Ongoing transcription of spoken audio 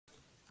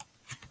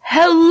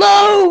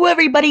Hello,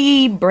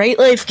 everybody! Bright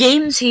Life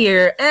Games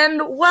here,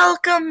 and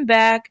welcome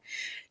back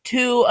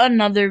to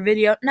another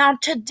video. Now,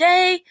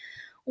 today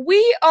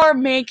we are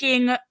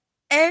making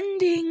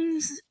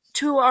endings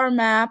to our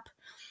map,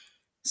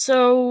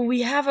 so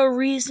we have a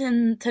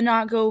reason to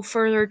not go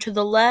further to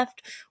the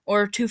left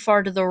or too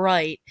far to the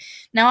right.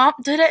 Now,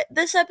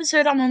 this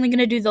episode, I'm only going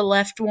to do the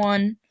left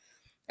one,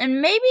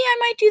 and maybe I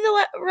might do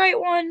the right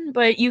one,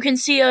 but you can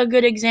see a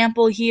good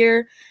example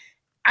here.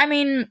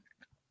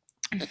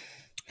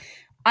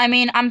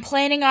 I'm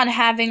planning on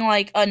having,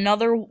 like,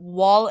 another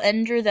wall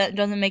ender that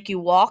doesn't make you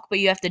walk, but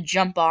you have to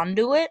jump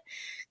onto it.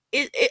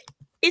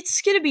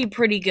 It's gonna be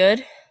pretty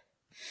good.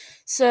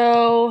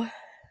 So,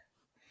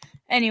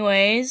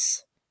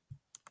 anyways,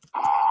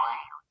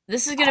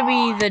 this is gonna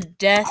be the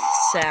death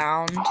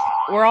sound.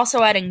 We're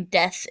also adding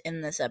death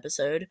in this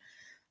episode.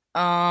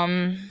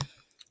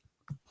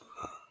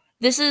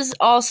 This is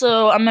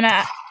also,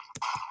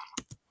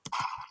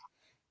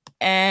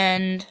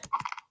 and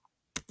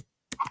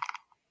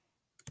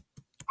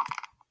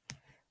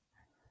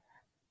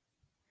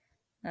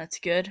that's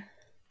good.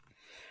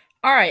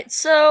 Alright,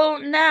 so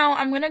now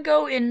I'm going to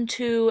go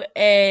into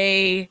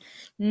a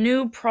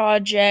new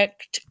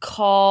project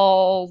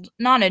called,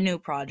 not a new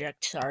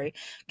project, sorry.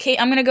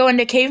 I'm going to go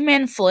into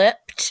Caveman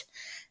Flipped,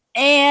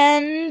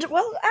 and,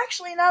 well,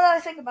 actually, now that I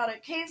think about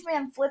it,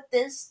 Caveman Flipped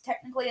is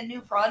technically a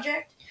new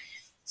project,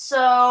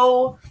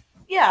 so,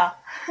 yeah.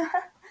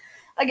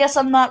 I guess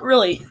I'm not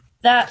really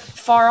that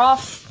far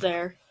off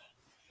there.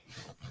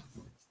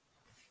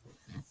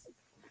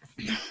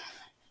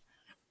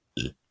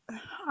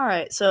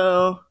 Alright,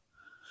 so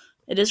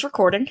it is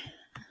recording.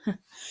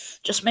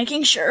 Just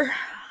making sure.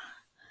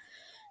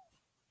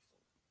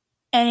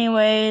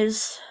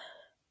 Anyways,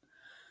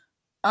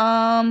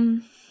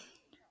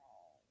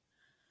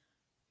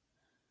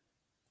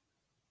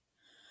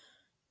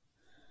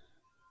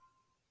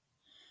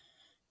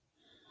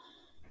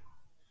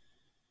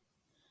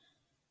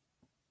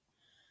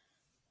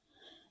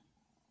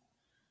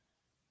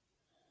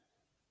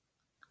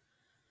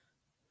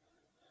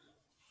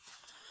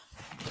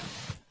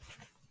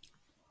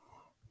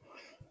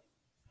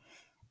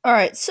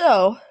 alright,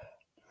 so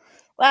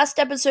last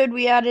episode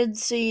we added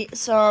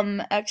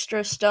some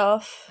extra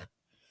stuff,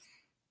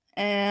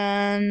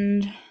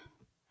 and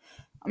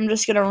I'm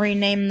just gonna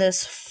rename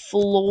this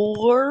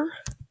floor.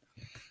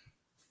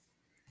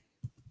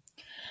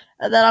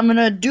 And then I'm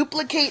gonna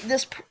duplicate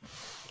this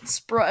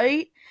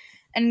sprite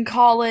and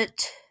call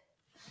it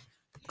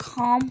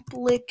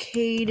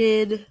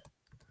complicated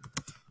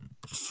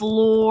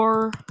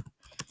floor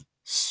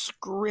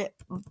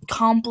script,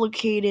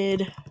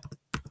 complicated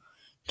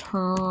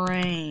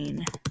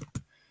terrain.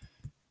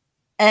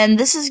 And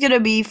this is gonna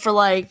be for,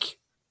 like,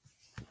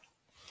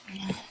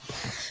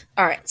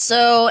 alright,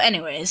 so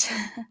anyways.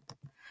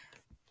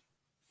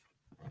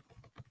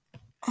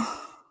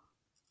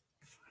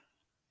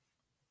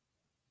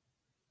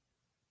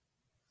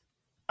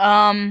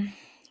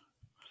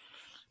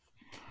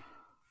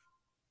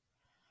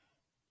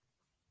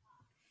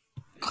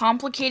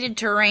 Complicated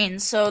terrain.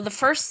 So the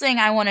first thing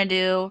I want to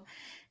do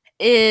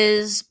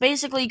is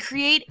basically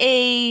create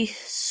a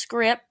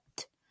script.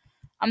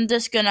 I'm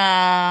just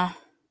gonna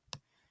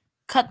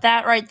cut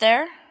that right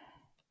there,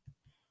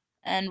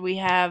 and we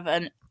have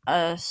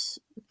a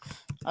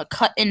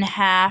cut in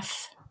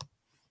half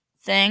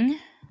thing.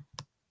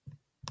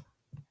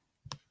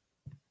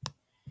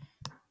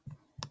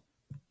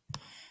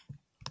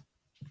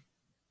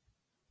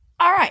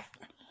 Alright,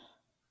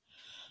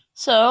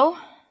 so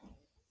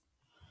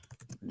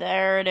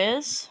there it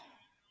is.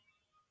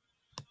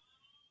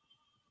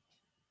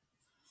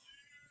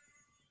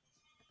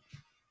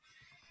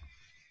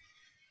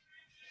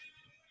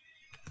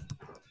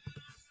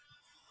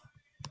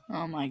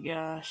 Oh my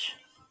gosh.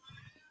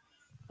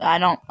 I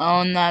don't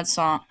own that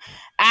song.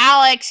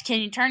 Alex,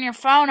 can you turn your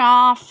phone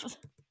off?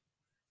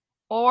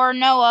 Or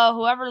Noah,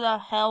 whoever the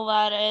hell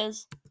that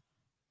is.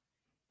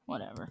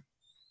 Whatever.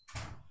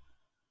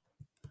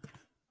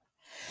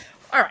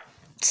 Alright,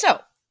 so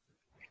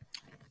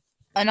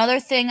another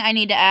thing I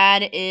need to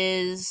add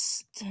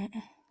is...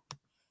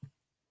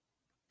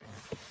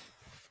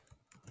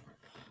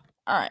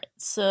 Alright,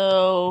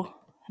 so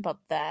how about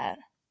that?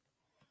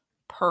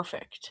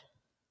 Perfect.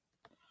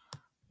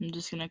 I'm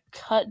just gonna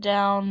cut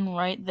down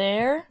right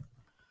there.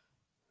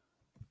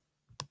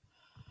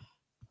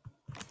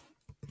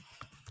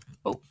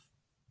 Oh.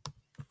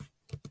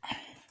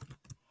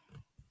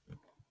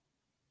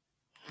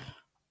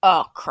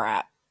 Oh,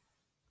 crap.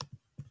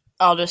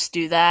 I'll just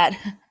do that.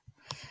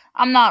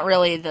 I'm not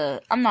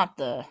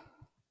the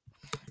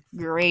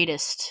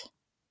greatest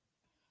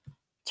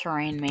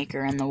terrain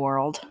maker in the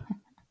world.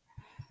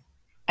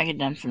 I could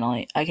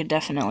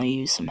definitely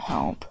use some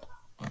help.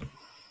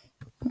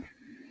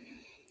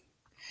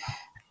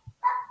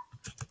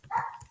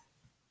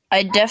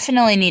 I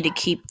definitely need to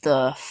keep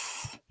the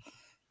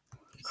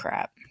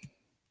crap.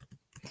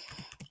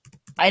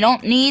 I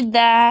don't need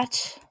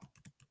that.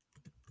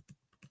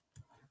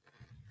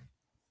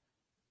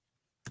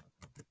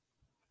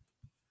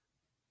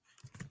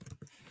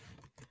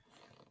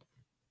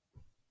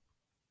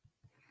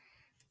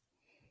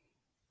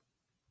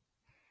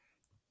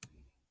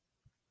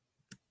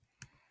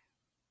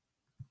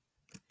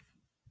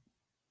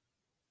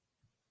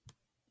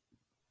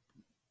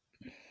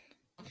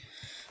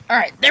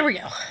 Alright, there we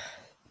go.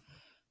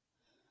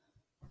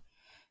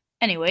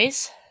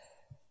 Anyways,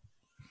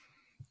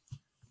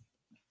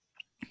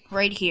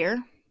 right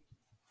here,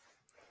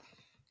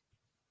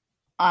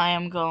 I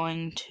am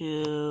going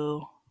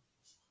to...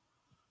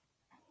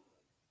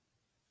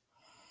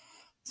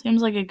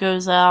 Seems like it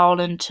goes out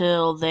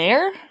until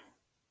there.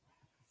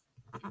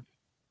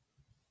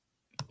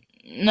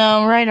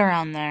 No, right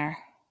around there.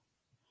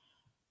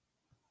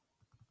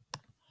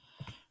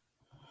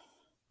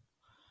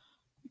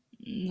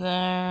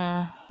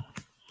 There.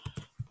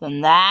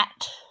 Then that.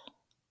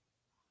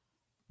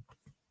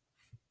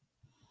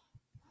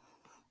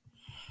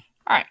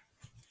 Alright.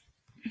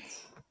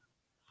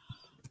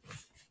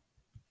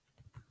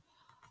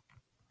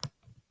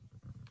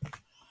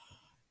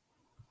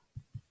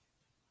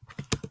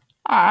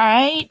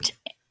 Alright.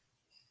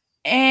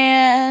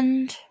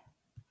 And...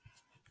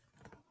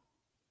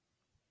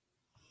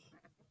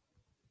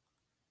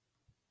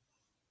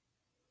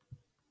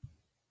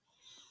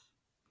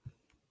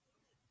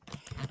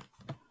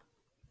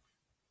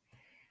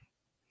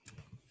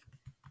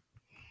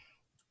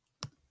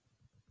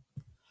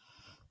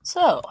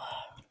 So...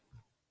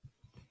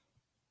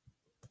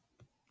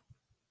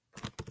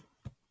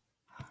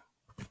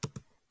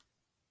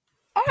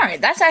 Alright,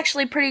 that's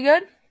actually pretty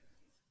good.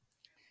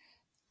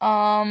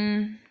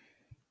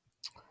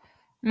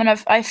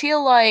 I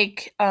feel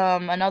like,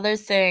 another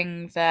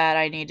thing that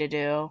I need to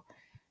do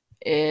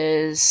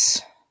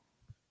is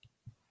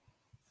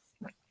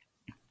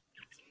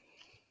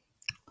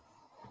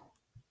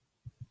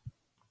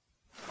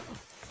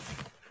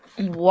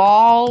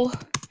wall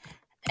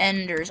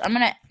enders. I'm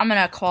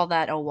gonna call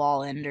that a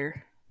wall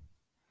ender.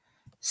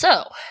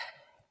 So,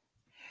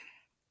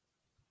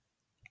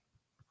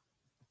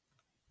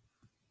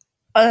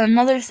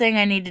 another thing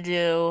I need to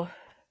do,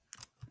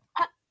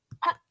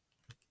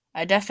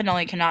 I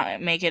definitely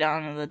cannot make it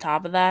onto the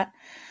top of that.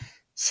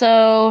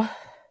 So,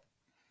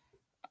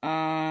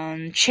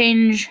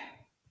 change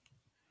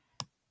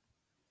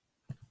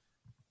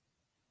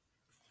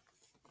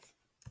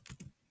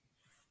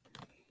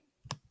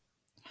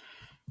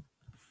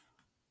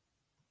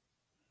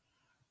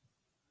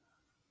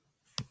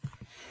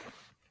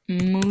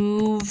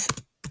move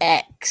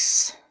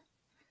X.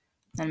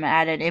 I'm gonna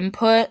add an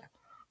input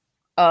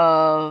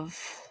of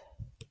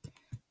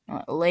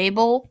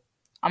label.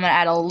 I'm gonna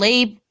add a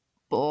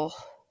label.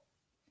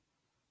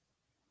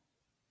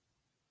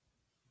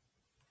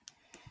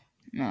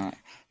 No,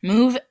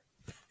 move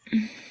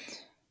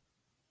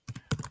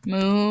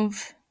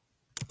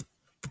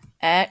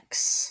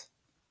X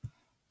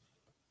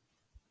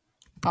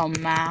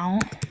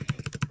amount.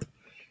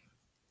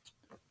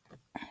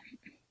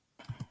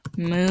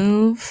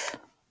 Move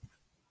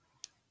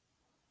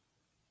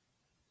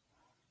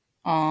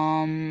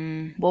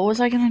what was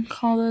I gonna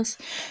call this?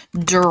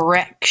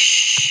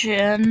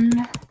 Direction.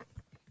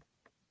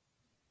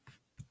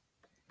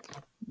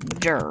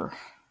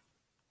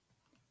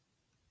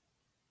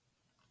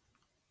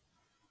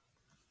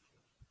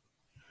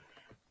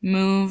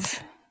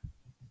 Move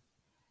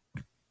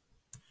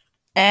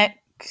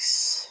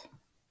X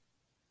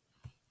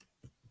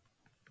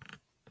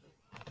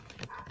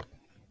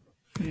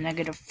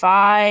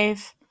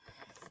 -5,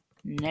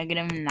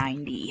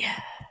 -90.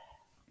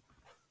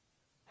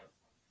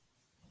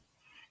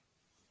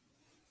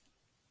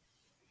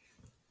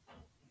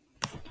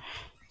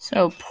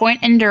 So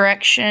point and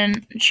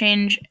direction,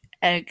 change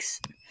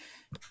X.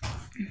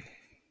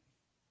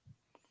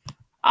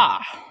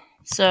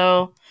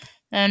 So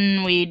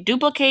then we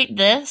duplicate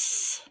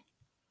this,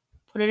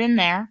 put it in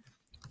there,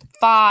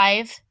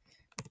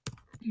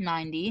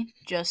 590,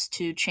 just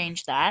to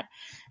change that.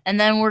 And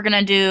then we're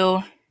gonna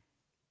do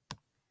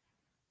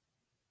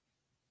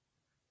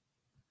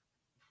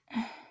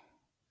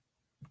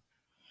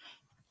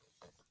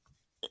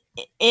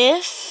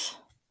if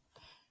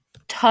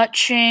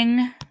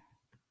touching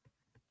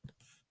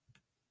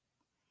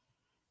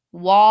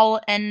wall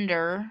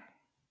ender.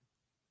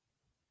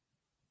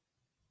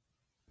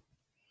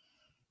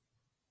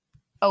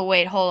 Oh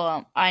wait, hold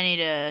on. I need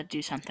to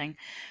do something.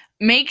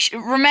 Make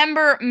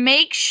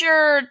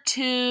sure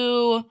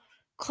to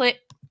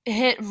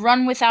hit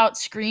run without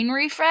screen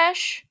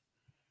refresh.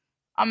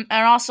 And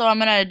also I'm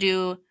gonna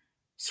do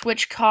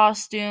switch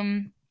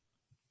costume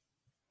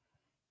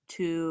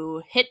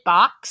to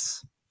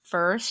hitbox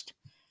first.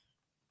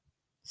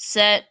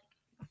 Set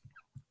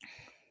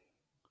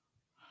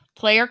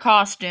player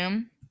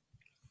costume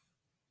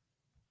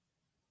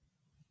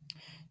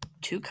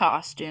to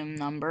costume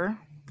number.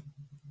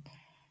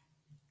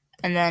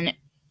 And then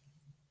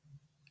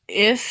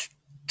if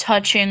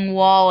touching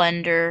wall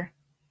ender,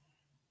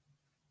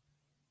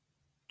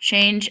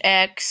 change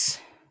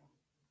X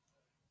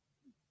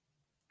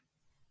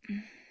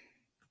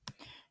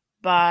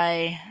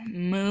by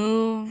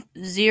move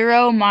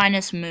 0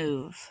 minus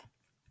move.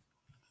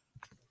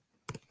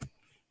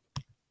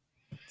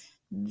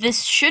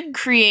 This should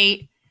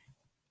create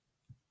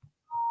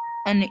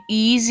an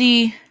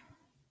easy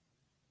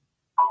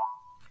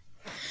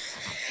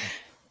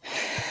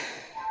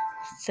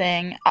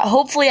thing.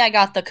 Hopefully I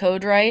got the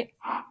code right.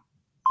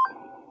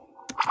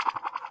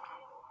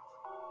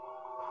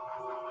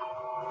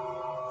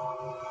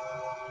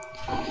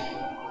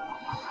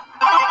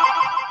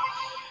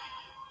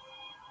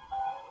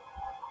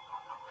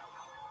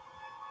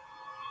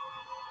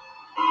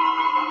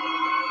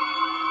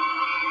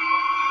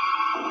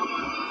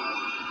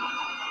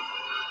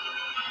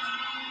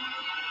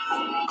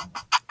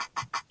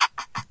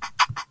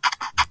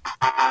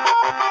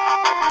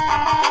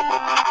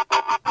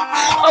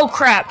 Oh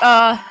crap.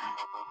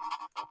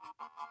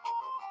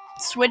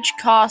 Switch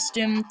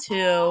costume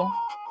to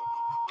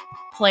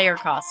player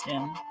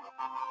costume.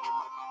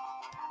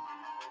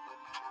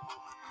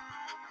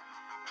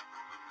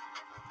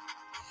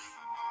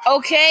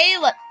 Okay,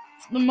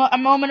 a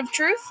moment of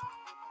truth.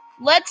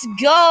 Let's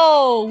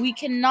go. We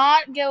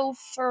cannot go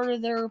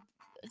further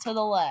to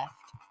the left.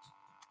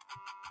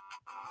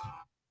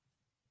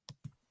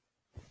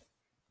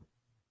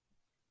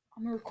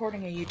 I'm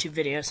recording a YouTube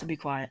video, so be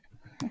quiet.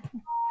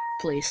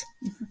 Please.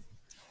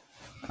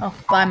 Oh,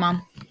 bye,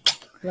 Mom.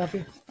 Love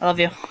you. I love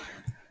you.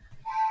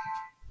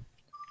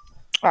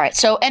 Alright,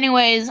 so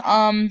anyways,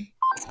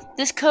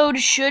 this code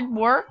should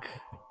work.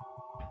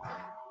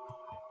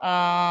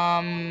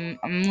 I'm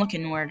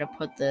looking where to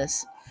put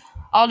this.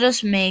 I'll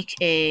just make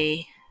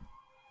a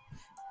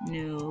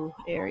new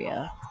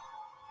area.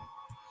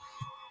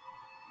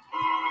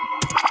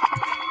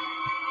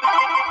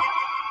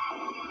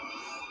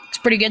 It's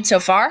pretty good so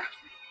far.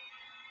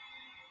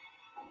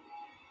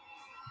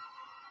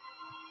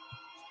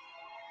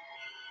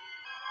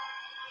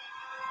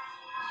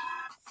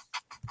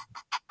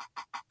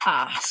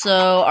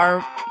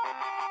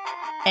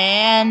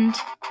 And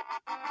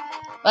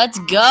let's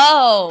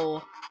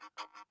go.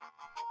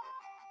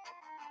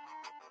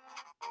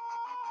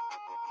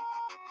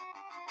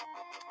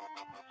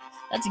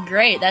 That's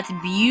great. That's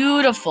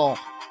beautiful.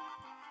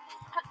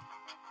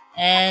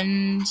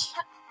 And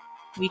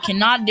we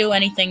cannot do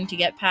anything to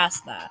get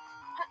past that.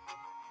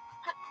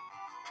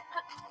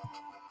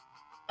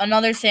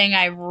 Another thing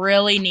I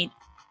really need...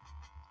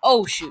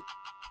 Oh, shoot.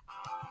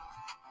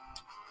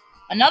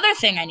 Another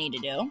thing I need to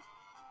do...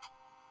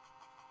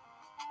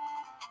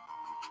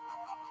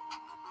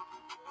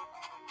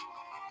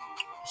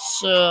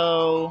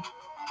 So...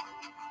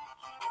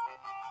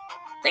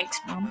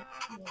 Thanks, Mom.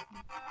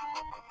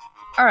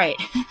 Alright.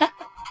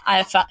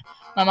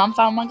 My mom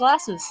found my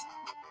glasses.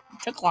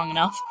 It took long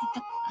enough.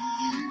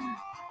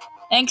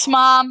 Thanks,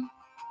 Mom.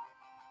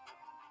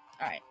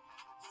 Alright.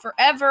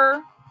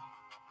 Forever.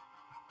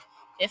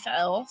 If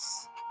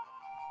else.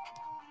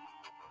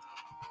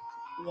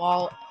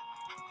 Wall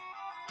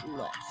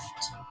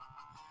left.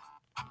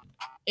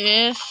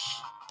 If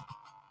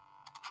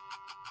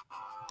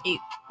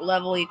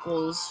level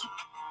equals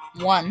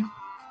 1.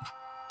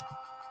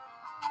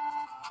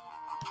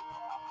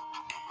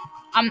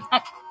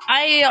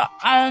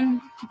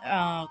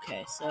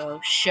 Okay, so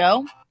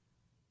show.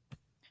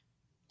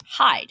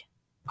 Hide.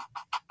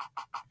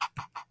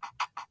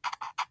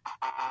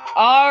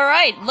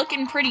 Alright,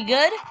 looking pretty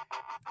good.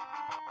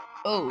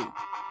 Oh.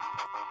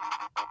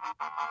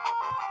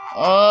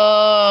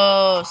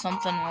 Oh,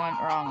 something went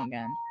wrong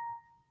again.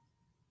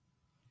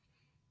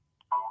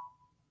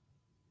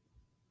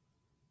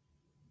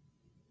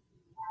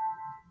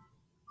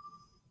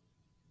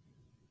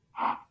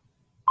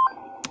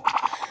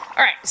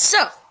 Alright,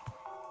 so.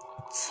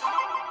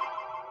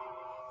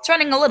 It's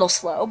running a little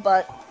slow,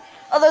 but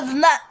other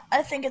than that,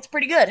 I think it's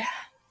pretty good.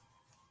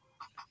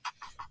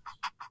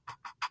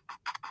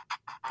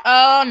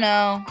 Oh,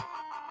 no.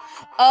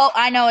 Oh,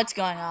 I know what's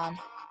going on.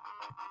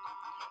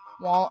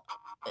 Well,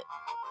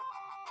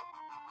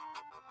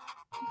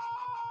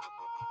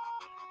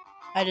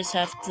 I just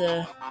have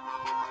to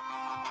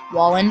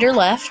wall under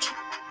left.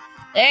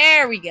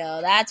 There we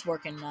go. That's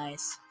working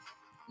nice.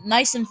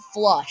 Nice and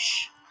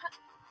flush.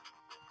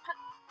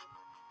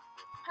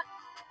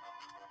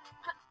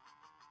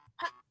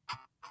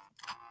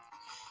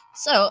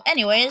 So,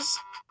 anyways.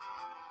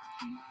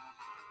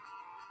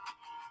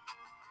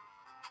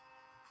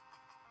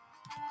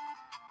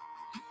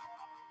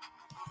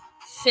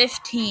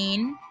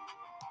 $15,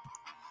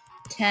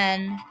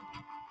 10,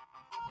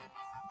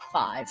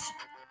 5.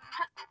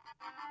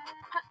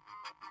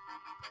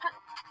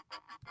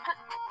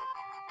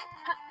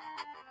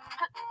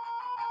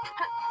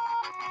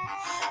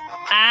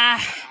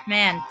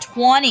 Man,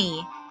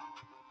 20,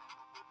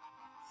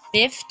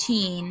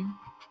 15,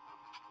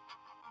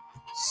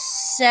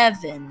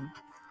 7.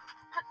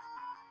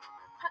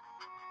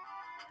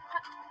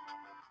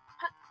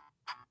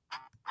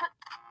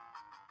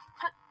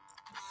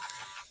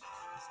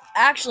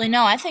 Actually,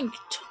 no, I think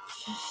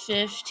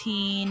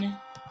 15,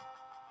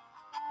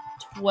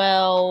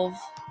 12,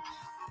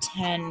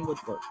 10 would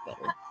work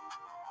better.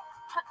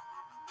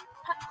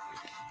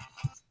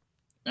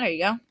 There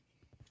you go.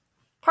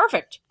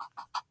 Perfect.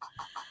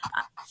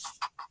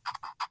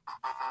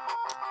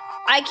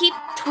 I keep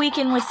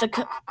tweaking with the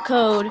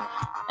code,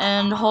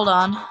 and hold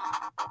on.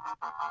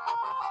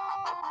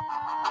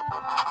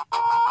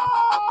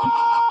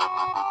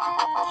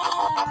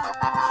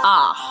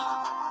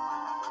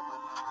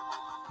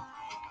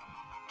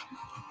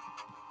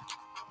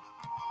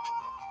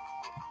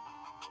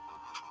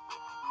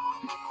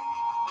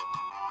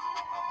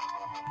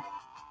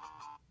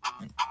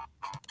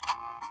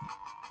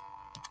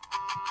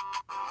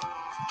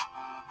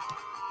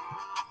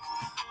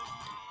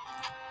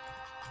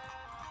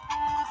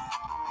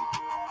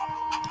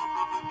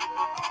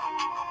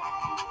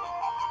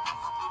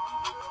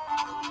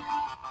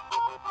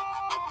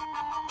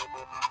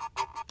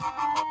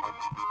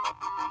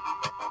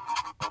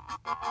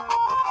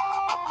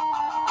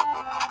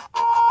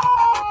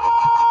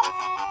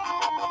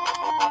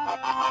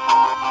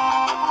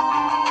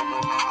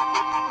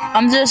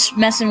 I'm just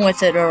messing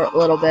with it a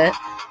little bit,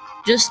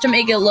 just to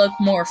make it look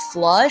more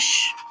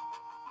flush.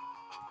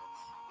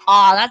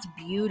 Ah, that's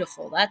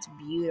beautiful. That's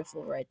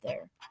beautiful right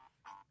there.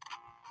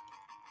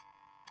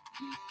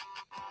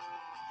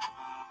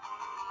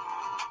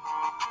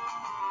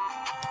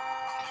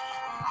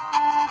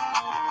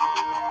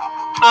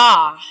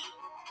 Ah,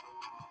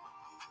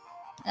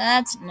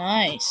 that's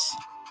nice.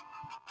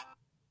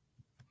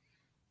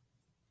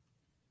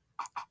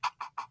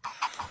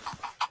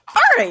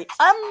 Alright,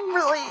 I'm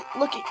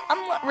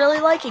really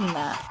liking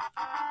that.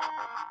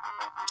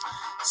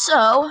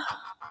 So,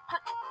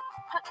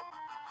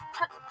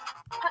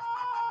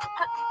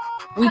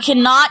 we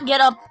cannot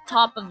get up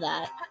top of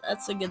that.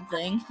 That's a good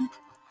thing.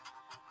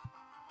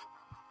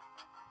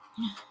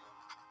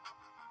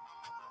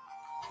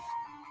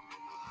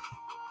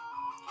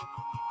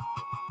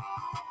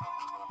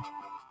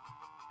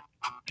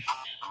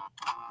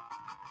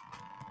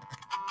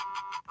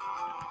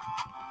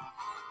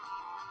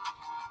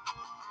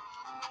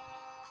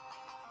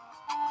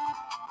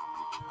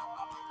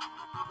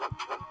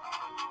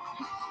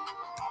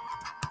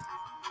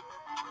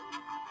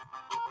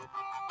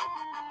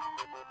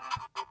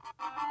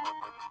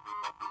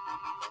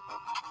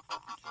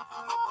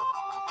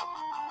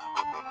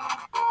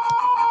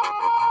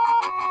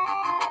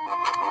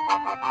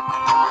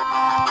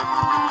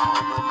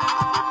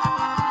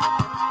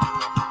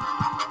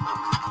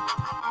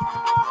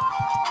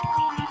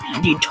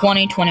 Do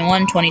 20,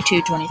 21,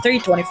 22, 23,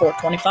 24,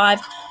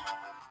 25.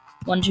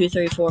 1, 2,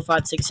 3, 4,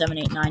 5, 6, 7,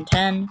 8, 9,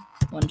 10.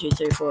 1, 2,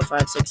 3, 4,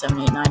 5, 6,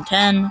 7, 8, 9,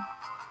 10.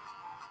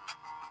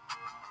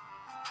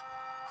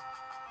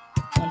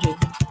 1, 2,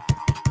 3.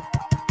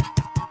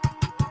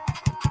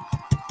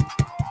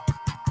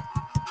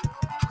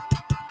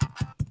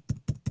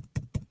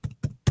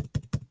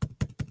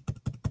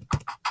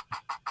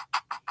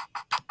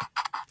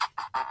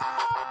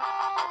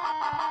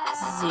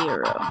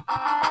 Zero.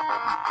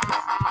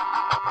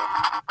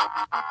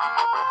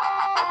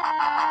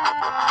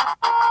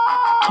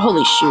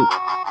 Holy shoot.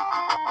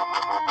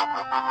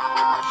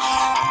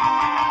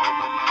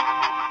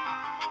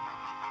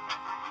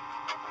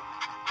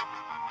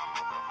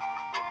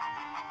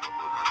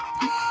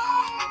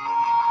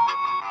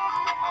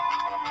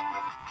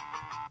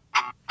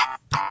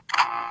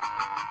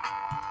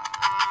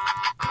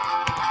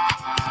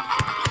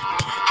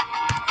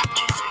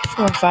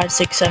 Four, 5,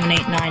 6, 7,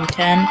 8, 9,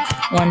 10.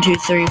 1, 2,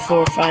 3,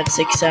 4, 5,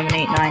 6, 7,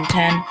 8, 9,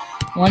 10.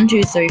 1,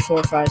 2, 3,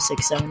 4, 5,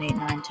 6, 7, 8,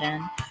 9,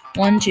 10.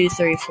 1, 2,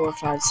 3, 4,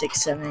 5, 6,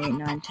 7, 8,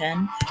 9, 10.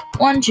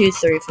 1, 2,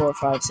 3, 4,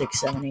 5, 6,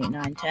 7, 8,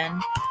 9, 10.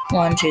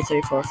 1, 2,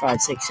 3, 4,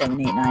 5, 6,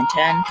 7, 8, 9,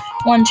 10.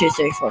 1, 2,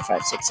 3, 4,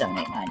 5, 6, 7,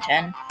 8, 9,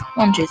 10.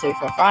 1, 2, 3,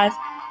 4, 5.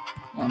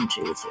 1,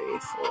 2, 3,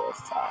 4,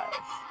 5.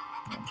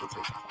 1, 2,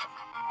 3, 4, 5.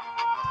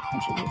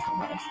 1, 2, 3,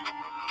 4, 5.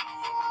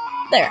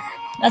 There.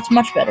 That's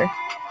much better.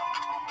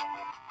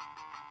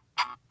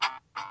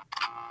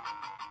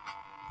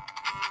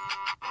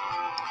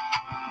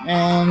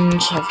 And,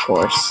 of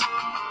course.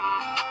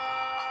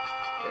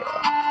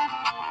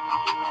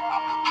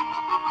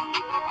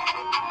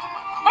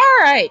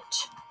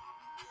 Alright.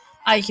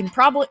 I can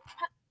probably...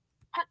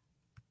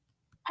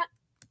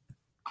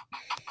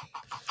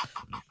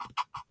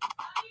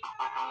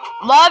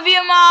 Love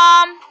you,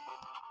 Mom!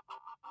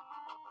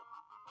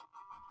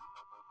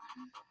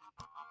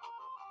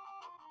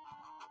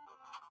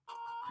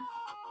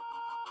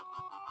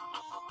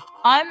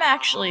 I'm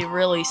actually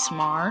really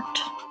smart.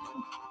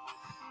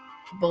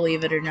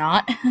 Believe it or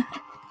not.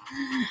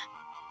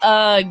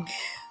 Ugh.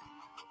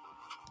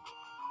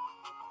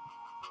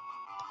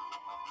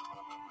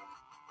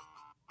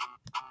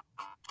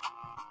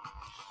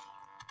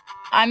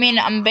 I mean,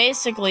 I'm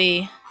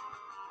basically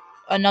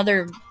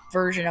another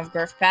version of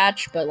Griff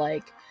Patch, but,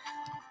 like,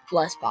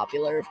 less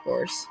popular, of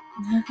course.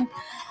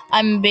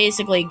 I'm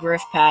basically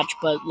Griff Patch,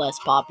 but less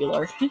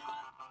popular.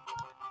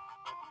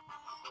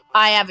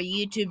 I have a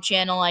YouTube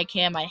channel I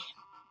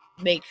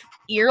make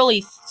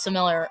eerily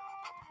similar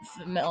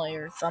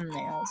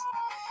thumbnails.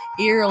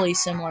 Eerily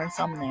similar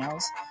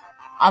thumbnails.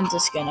 I'm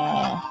just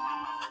gonna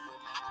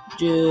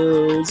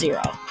do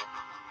 0.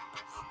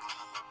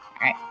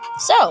 Alright,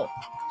 so,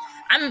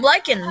 I'm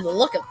liking the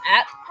look of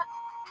that.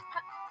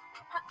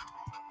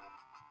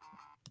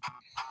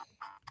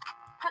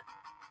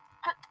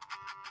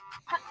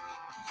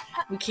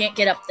 We can't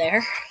get up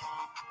there.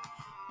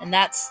 And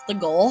that's the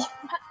goal.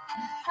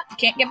 We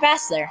can't get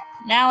past there.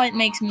 Now it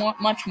makes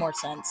much more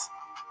sense.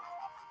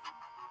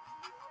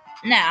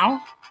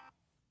 Now,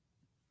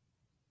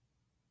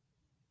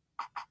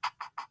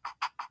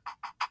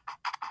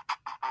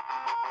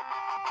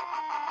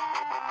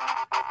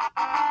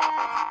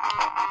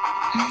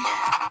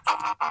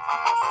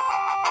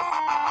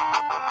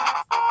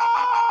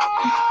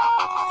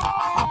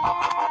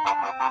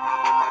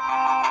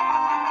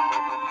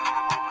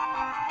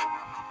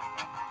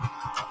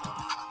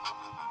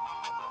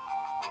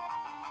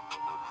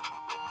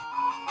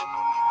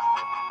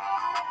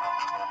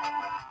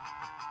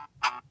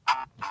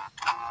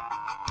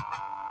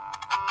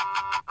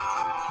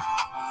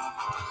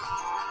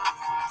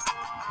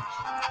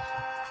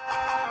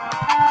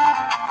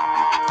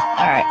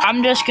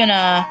 I'm just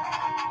gonna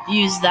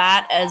use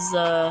that as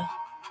the...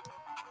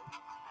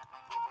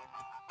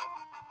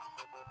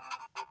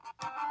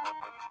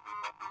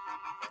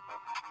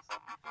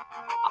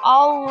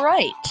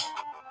 Alright.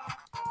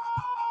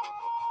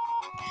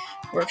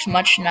 Works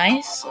much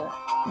nice.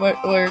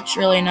 Works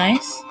really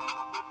nice.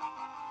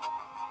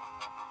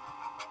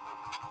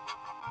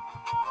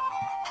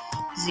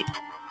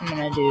 I'm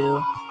gonna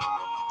do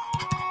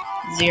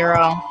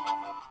 0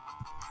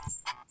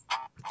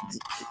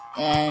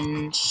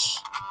 and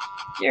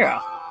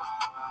 0.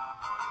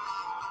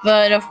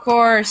 But of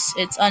course,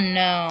 it's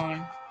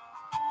unknown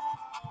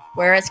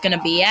where it's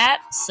gonna be at,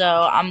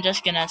 so I'm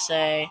just gonna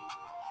say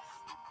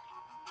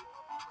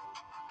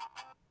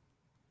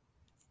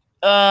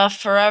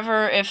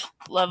forever if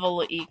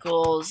level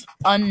equals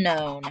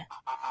unknown,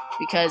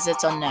 because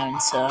it's unknown,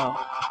 so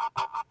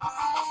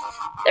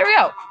there we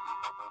go.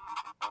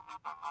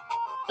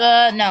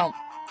 No.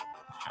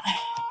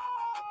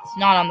 It's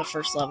not on the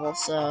first level,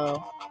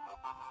 so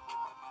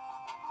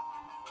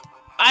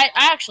I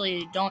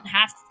actually don't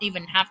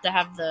even have to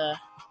have the...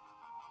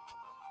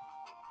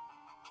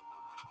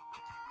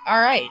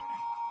 Alright.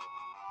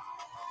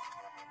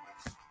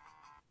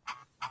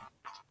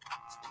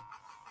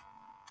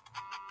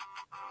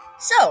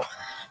 So,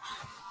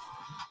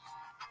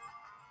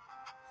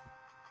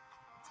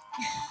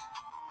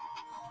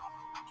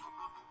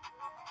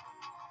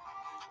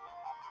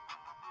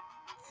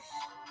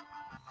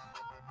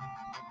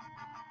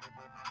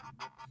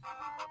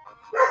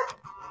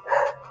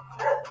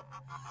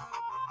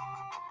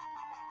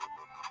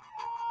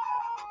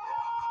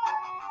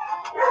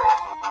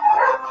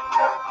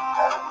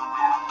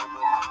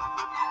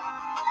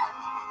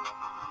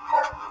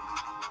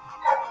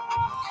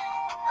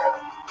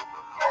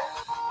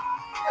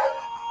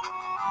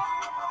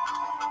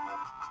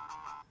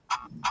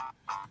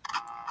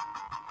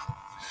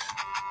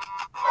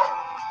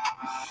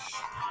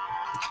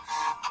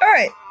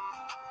 alright.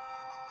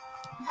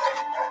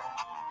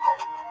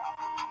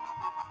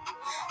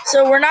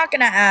 So we're not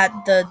gonna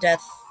add the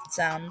death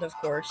sound, of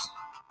course.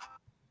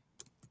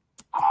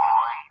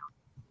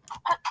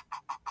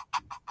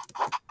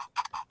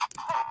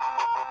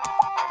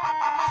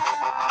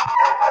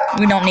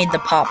 We don't need the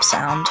pop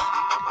sound.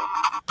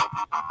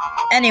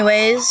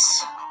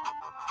 Anyways.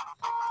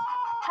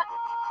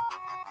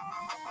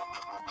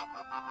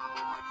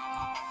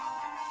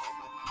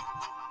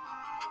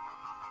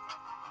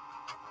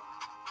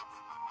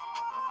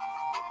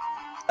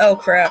 Oh,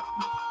 crap.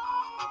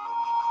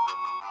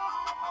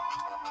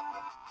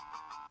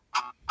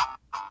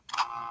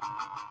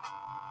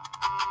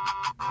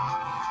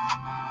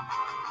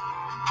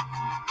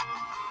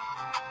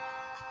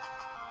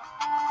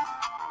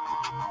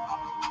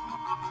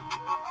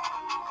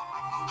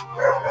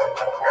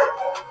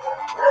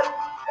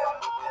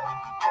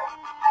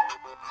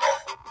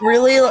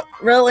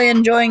 Really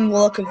enjoying the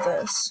look of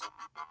this.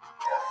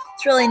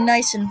 It's really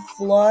nice and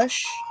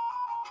flush.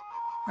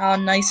 How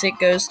nice it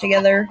goes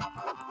together.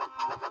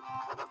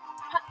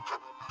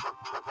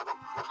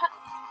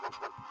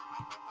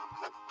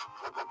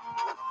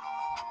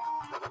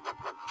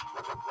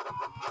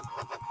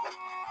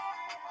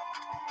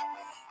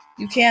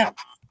 You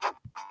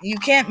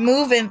can't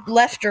move in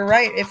left or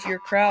right if you're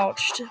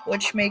crouched,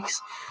 which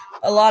makes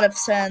a lot of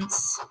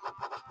sense.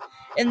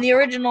 In the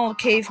original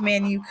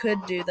Caveman, you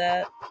could do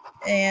that,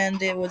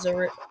 and it was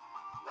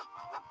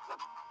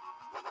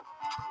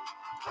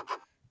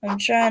I'm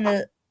trying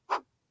to...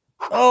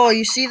 Oh,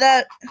 you see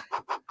that?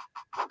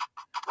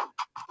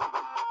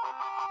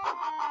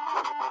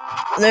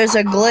 There's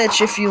a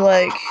glitch if you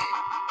like.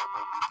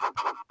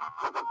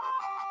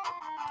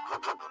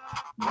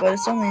 But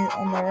it's only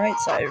on the right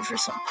side for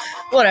some...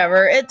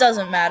 Whatever, it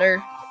doesn't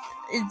matter.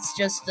 It's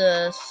just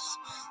a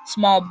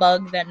small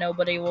bug that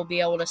nobody will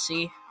be able to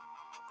see.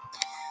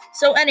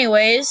 So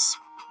anyways...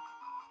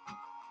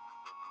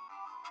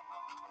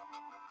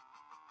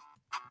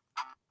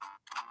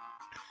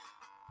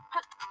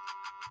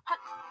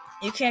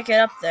 You can't get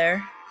up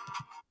there.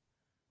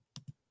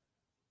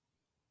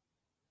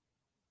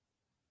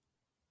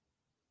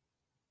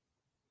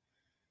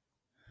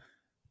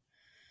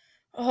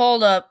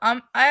 Hold up.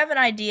 I have an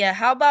idea.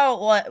 How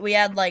about what we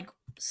add, like,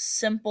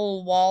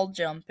 simple wall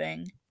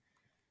jumping?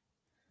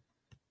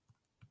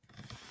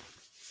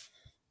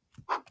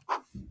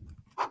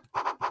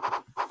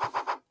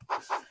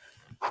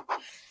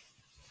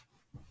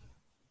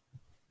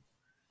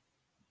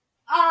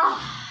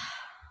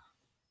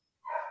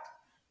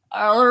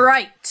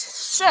 Alright,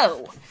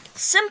 so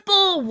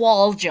simple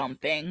wall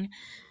jumping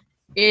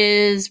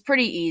is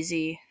pretty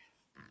easy.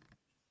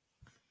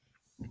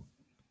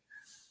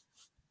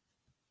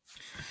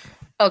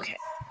 Okay.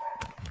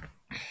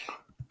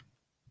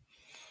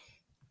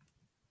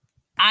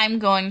 I'm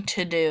going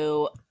to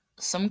do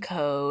some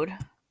code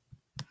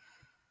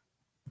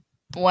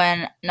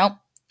when... Nope.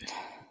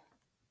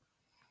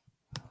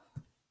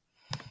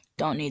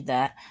 Don't need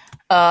that.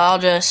 I'll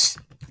just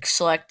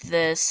select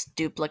this,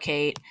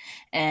 duplicate,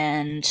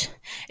 and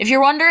if you're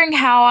wondering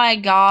how I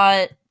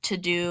got to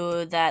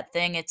do that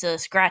thing, it's a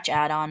Scratch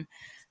add-on.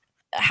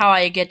 how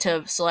I get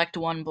to select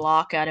one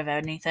block out of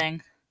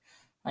anything.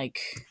 Like,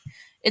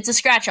 it's a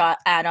Scratch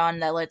add-on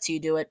that lets you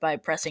do it by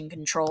pressing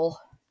Control.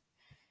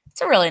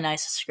 It's a really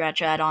nice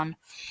Scratch add-on.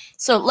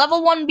 So,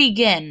 level 1,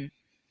 begin.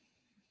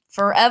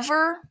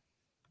 Forever,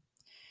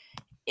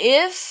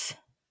 if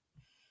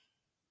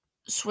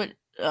switch.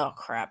 Oh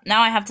crap!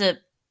 Now I have to.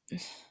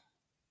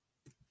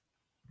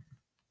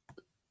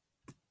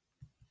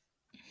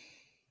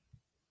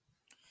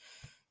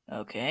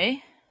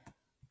 Okay.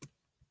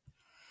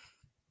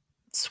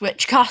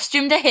 Switch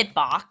costume to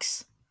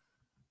hitbox.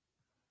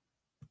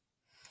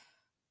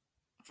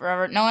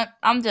 Forever. No, what?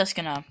 I'm just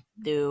gonna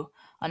do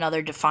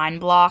another define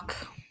block.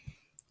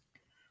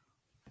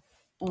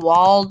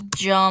 Wall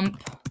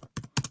jump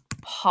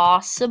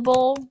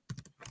possible.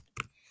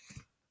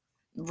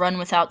 Run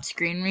without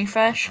screen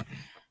refresh.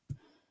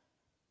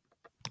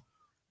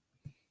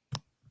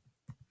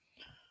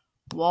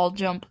 Wall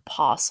jump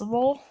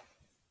possible.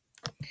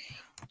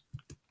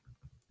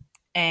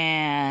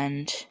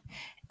 And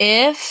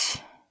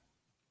if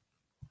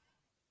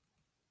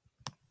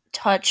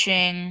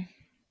touching.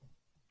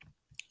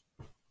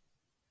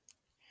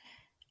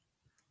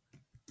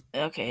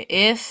 Okay,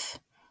 if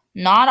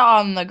not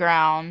on the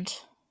ground.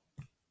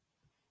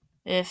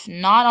 If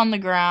not on the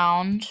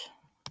ground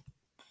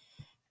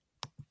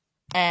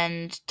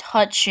and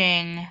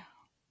touching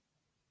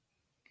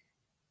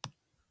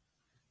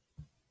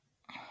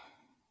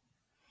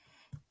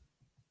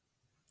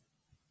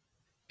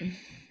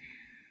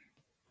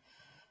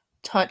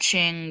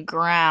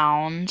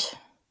ground,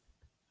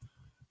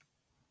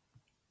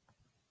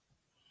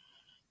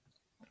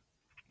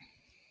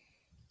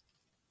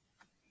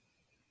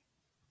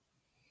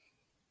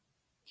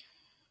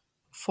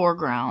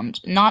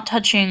 foreground, not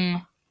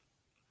touching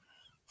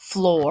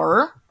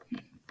floor,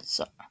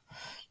 so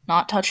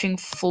not touching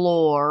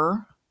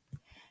floor,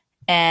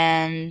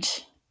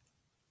 and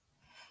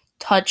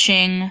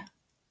touching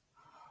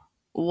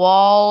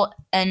wall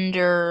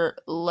ender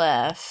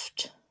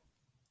left,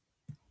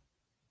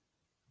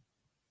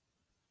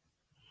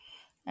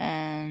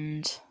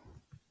 and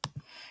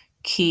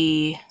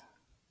key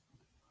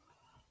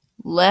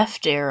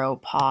left arrow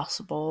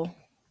possible.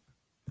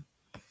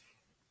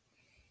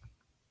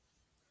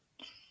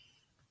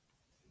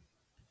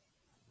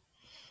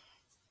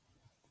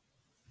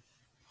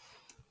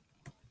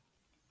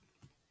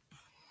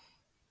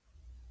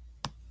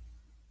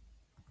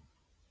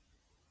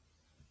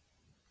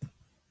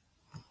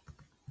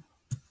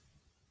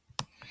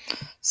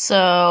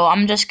 So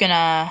I'm just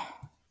gonna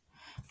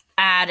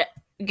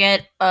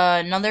get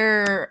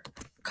another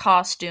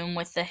costume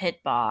with the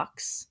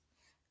hitbox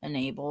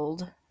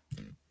enabled,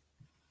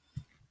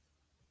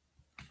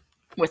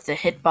 with the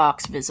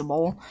hitbox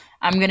visible.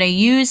 I'm gonna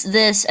use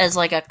this as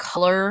like a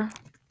color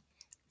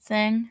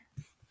thing,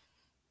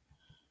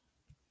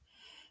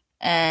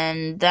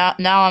 and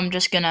now I'm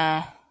just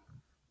gonna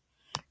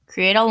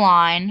create a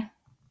line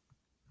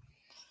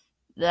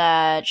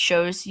that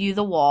shows you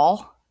the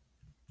wall.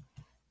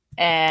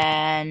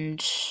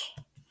 And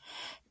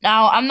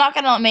now I'm not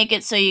gonna make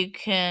it so you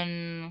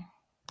can.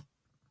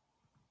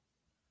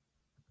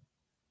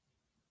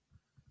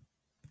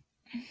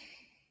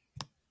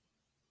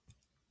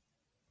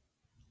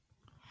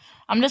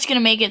 I'm just gonna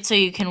make it so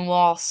you can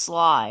wall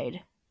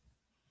slide.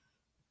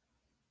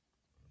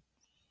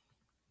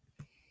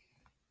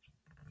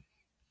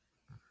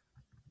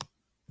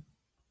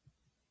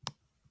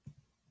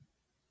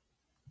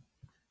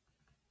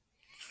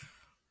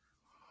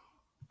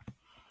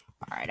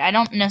 Alright, I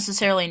don't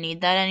necessarily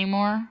need that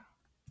anymore.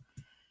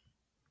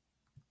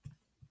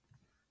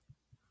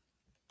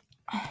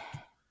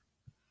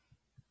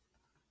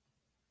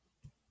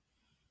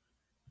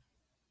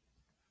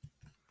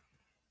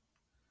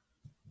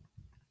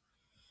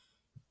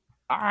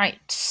 Alright,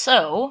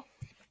 so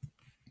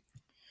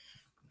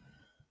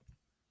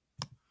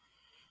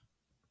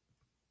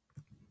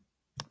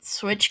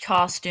switch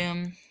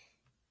costume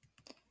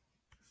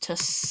to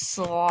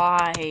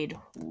slide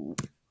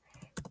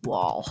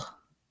wall.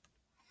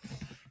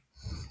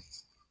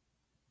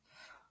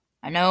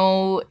 I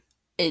know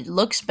it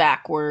looks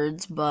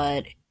backwards,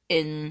 but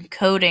in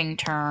coding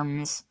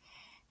terms,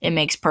 it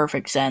makes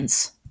perfect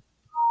sense.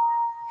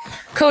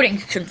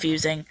 Coding's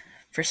confusing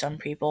for some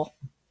people.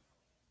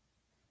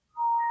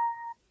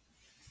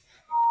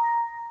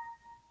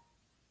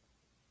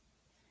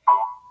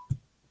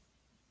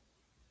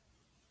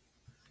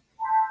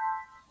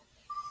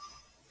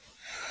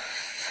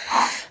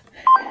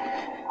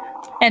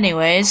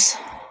 Anyways,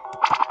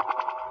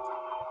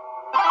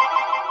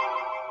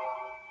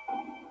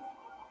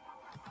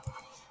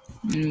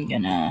 I'm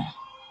gonna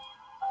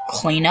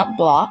clean up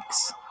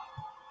blocks.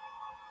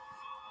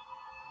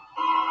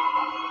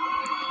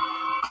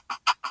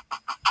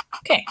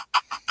 Okay.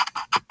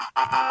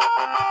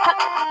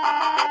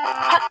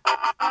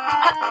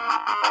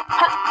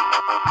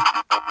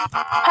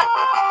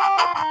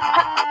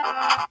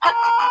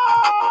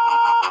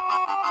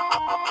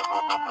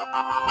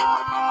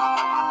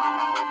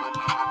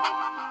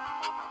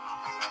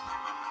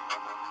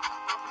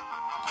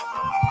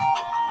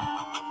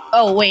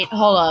 Oh, wait,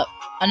 hold up.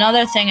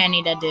 another thing I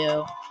need to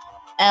do,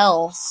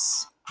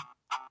 else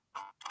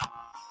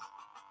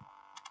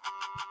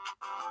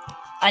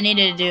I need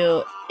to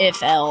do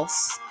if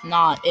else,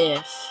 not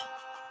if.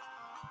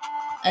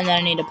 And then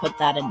I need to put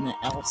that in the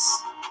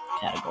else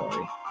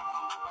category.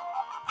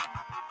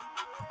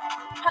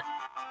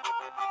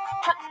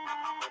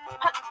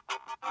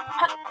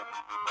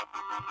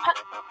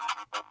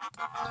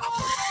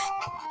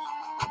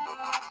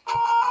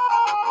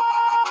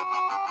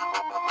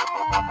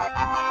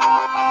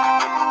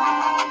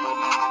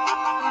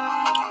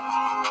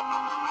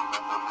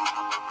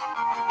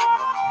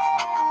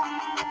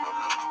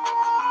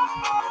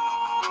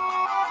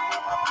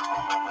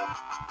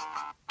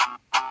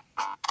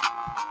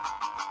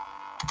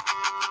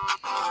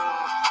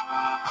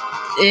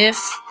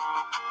 If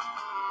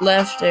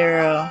left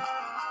arrow,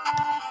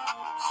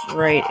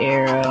 right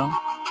arrow,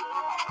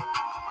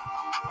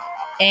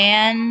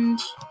 and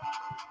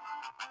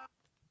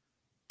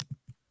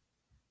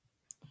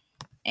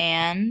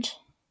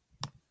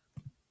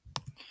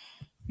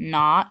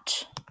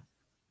not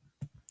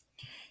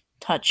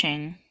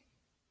touching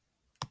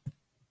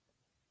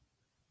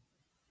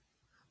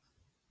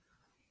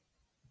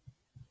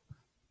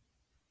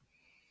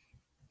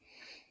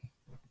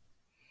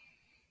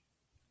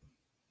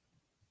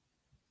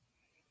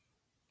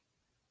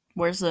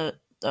where's the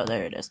oh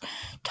there it is,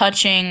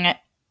 touching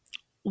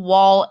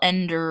wall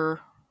ender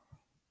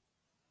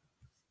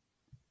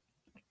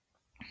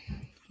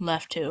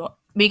left 2,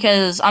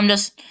 because I'm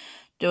just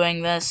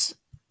doing this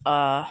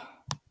wall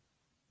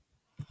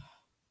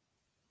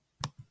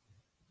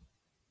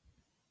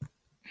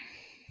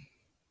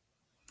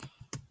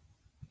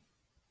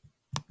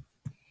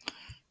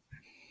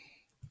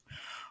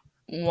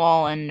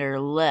ender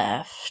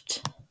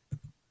left.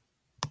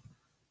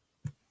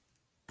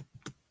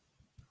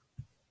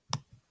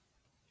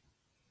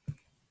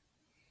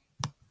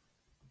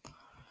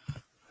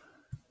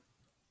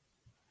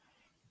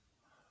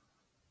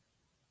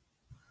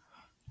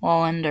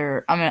 Wall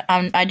ender.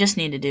 I just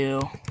need to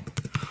do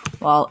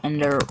wall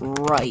ender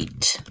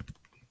right,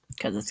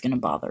 because it's gonna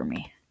bother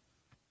me.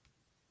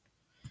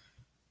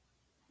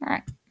 All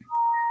right.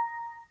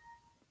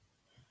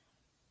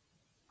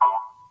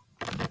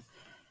 All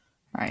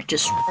right.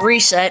 Just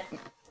reset.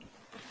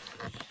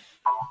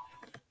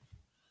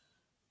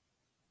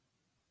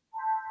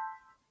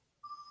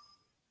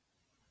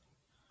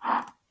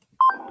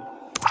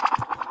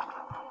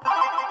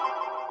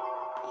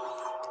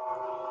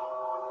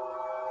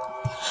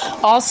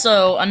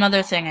 Also,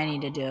 another thing I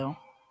need to do.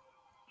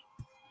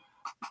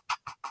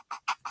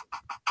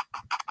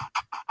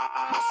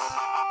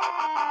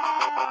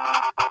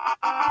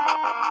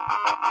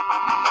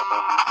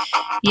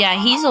 Yeah,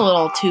 he's a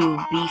little too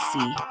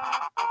beefy.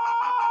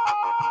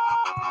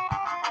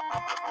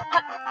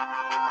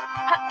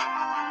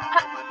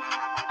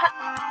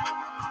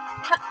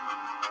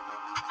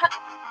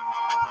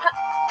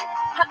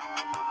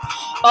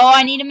 Oh,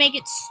 I need to make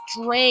it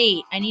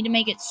straight. I need to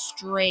make it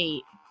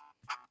straight.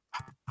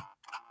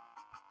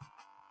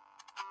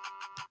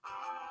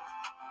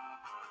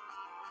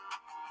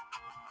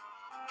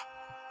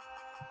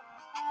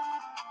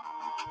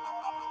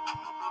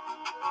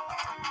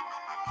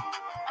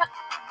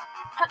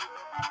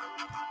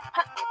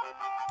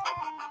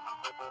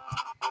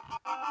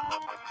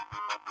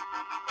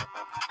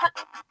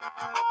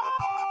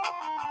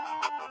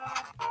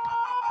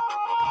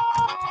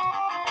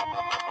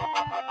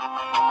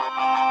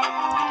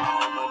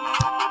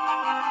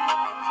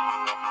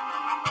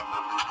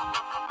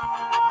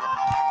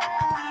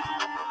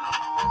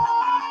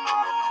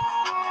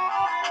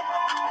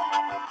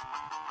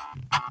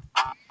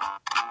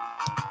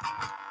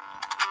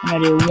 I'm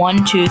gonna do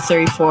 1, 2,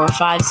 3, 4,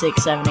 5,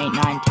 6, 7, 8,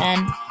 9, 10.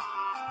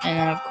 And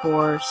then, of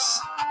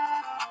course,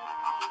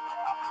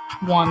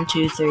 1,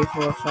 2, 3,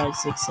 4, 5,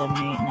 6, 7,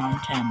 8, 9,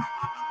 10.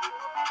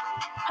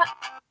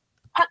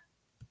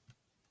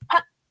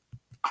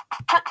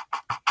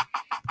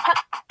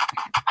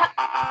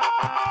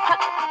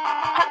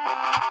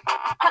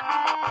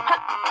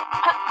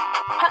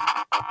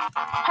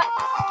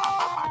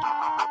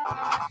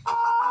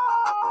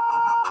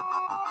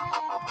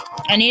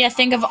 I need to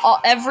think of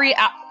every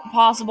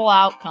possible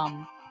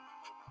outcome.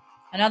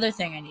 Another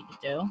thing I need to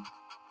do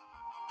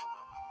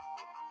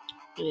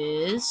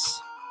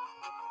is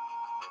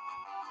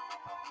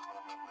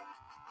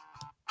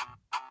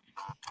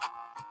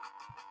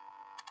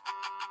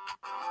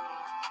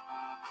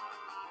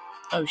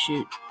oh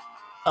shoot.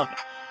 Okay.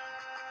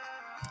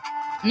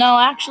 No,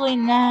 actually,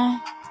 nah.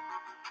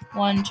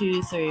 1,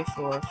 2, 3,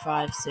 4,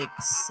 5,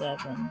 6,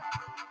 7.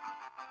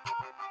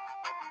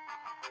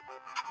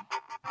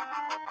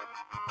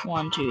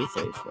 1, 2,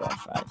 3, 4,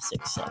 5,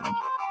 6, 7.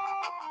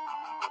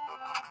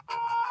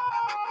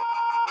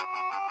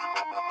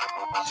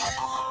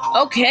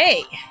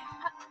 Okay.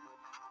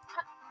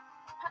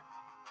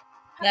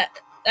 That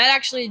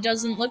actually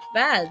doesn't look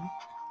bad.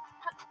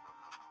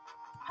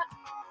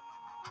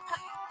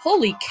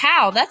 Holy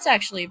cow, that's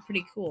actually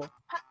pretty cool.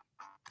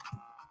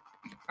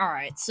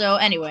 Alright, so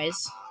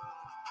anyways.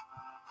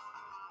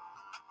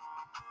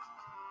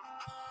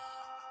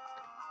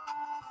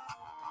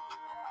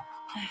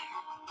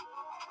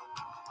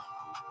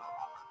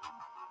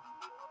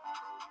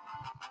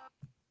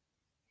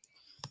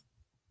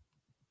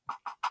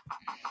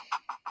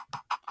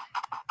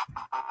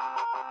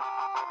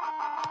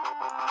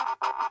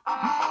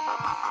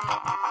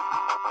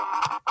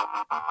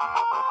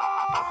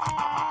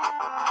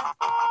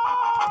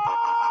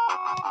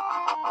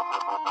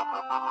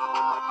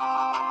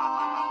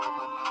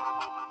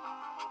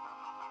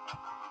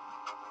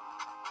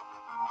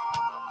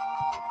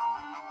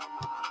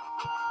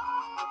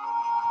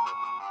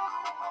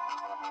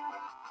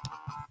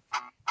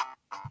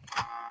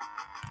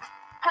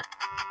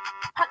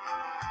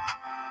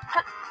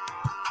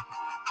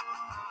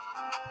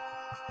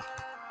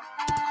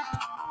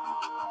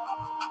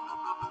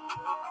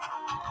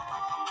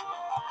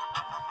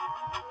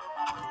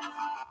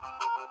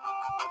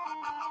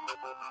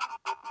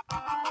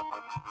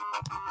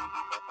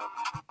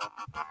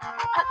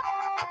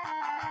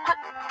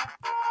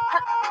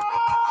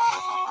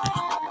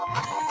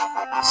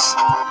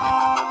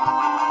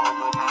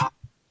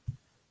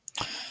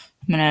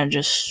 I'm gonna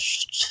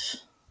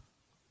just,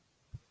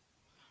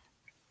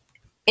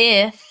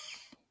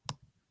 if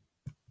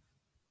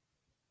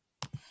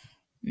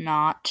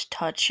not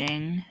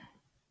touching,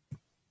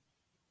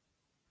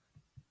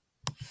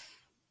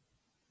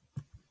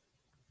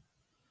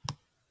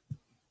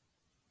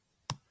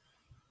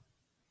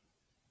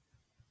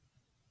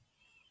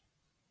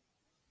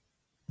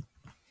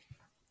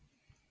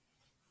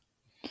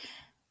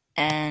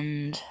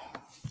 and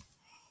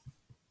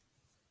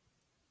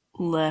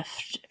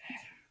left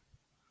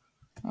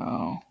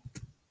arrow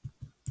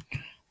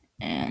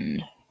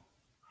and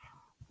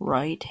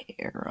right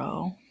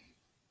arrow,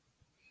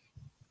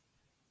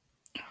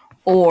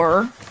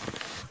 or,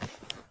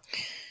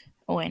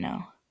 oh wait,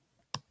 no.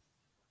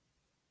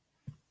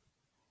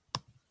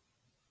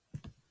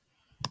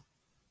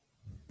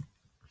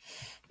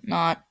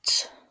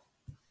 Not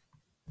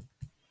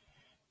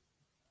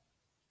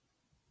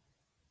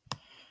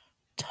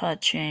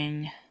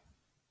touching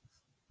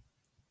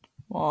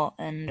while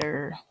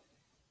ender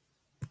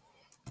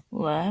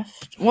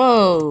left.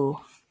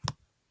 Whoa!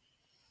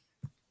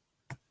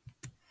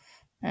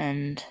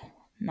 And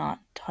not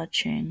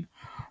touching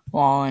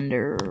while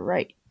ender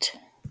right.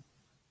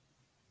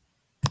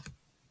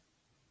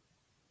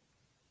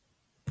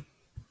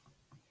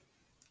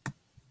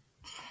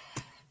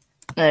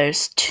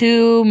 There's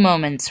 2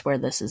 moments where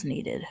this is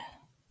needed.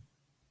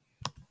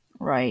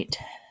 Right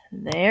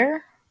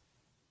there.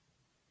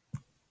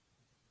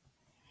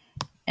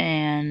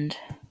 And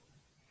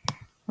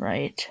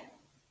right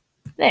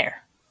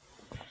there.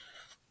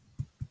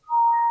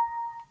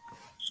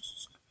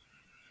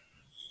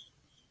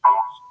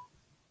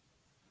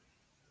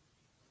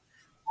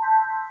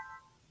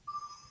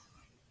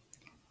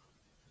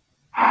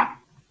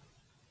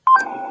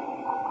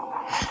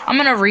 I'm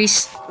gonna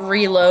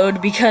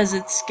reload because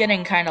it's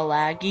getting kind of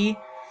laggy.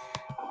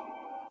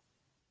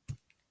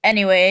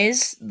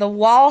 Anyways, the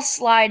wall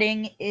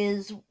sliding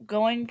is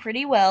going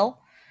pretty well.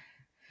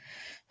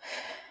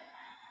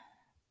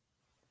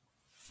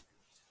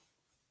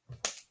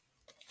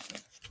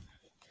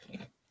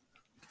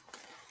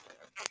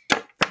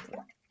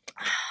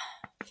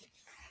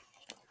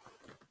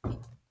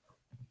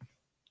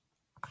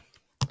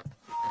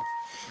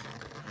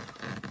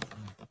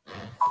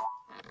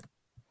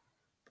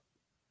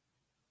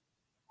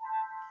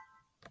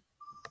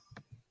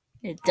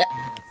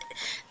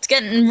 It's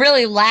getting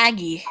really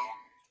laggy.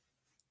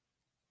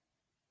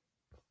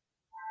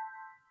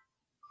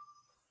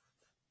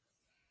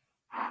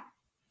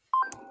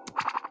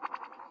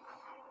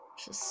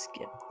 Just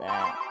skip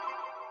that.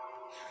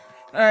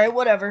 Alright,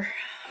 whatever.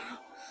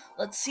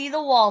 Let's see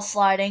the wall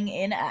sliding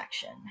in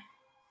action.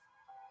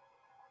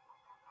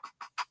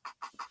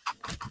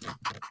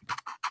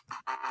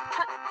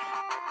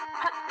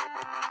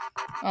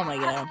 Oh my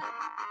god.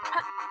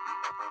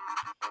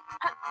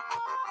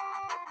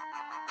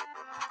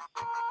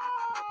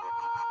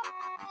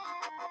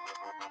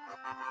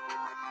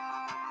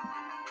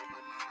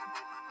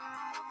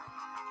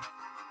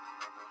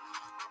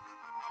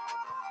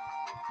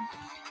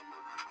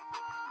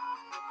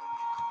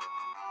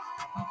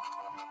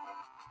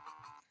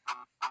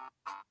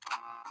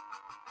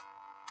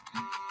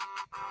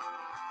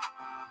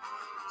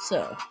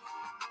 So,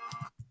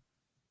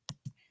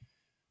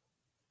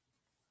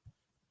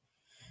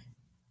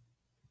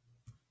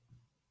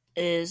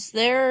 is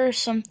there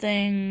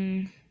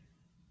something?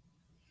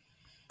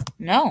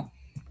 No.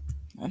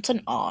 That's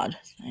an odd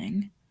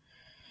thing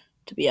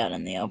to be out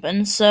in the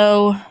open.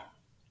 So,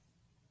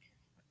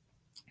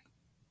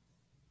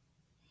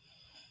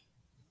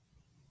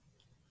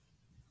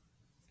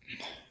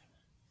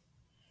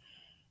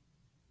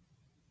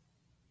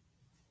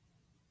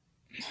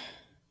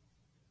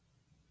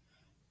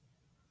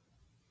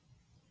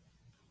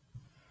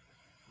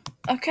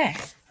 okay.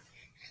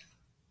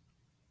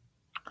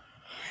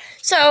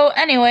 So,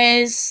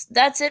 anyways,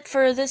 that's it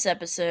for this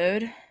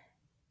episode.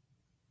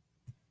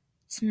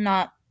 It's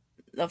not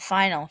the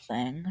final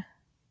thing.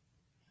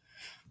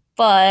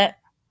 But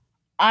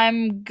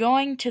I'm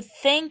going to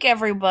thank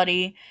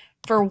everybody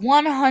for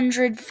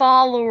 100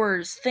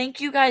 followers. Thank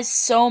you guys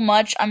so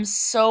much. I'm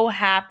so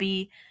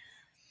happy.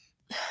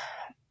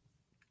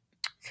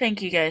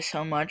 Thank you guys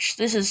so much.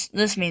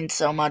 This means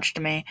so much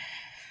to me.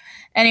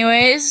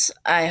 Anyways,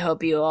 I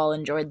hope you all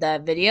enjoyed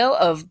that video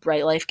of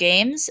Bright Life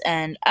Games,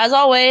 and as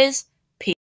always, peace.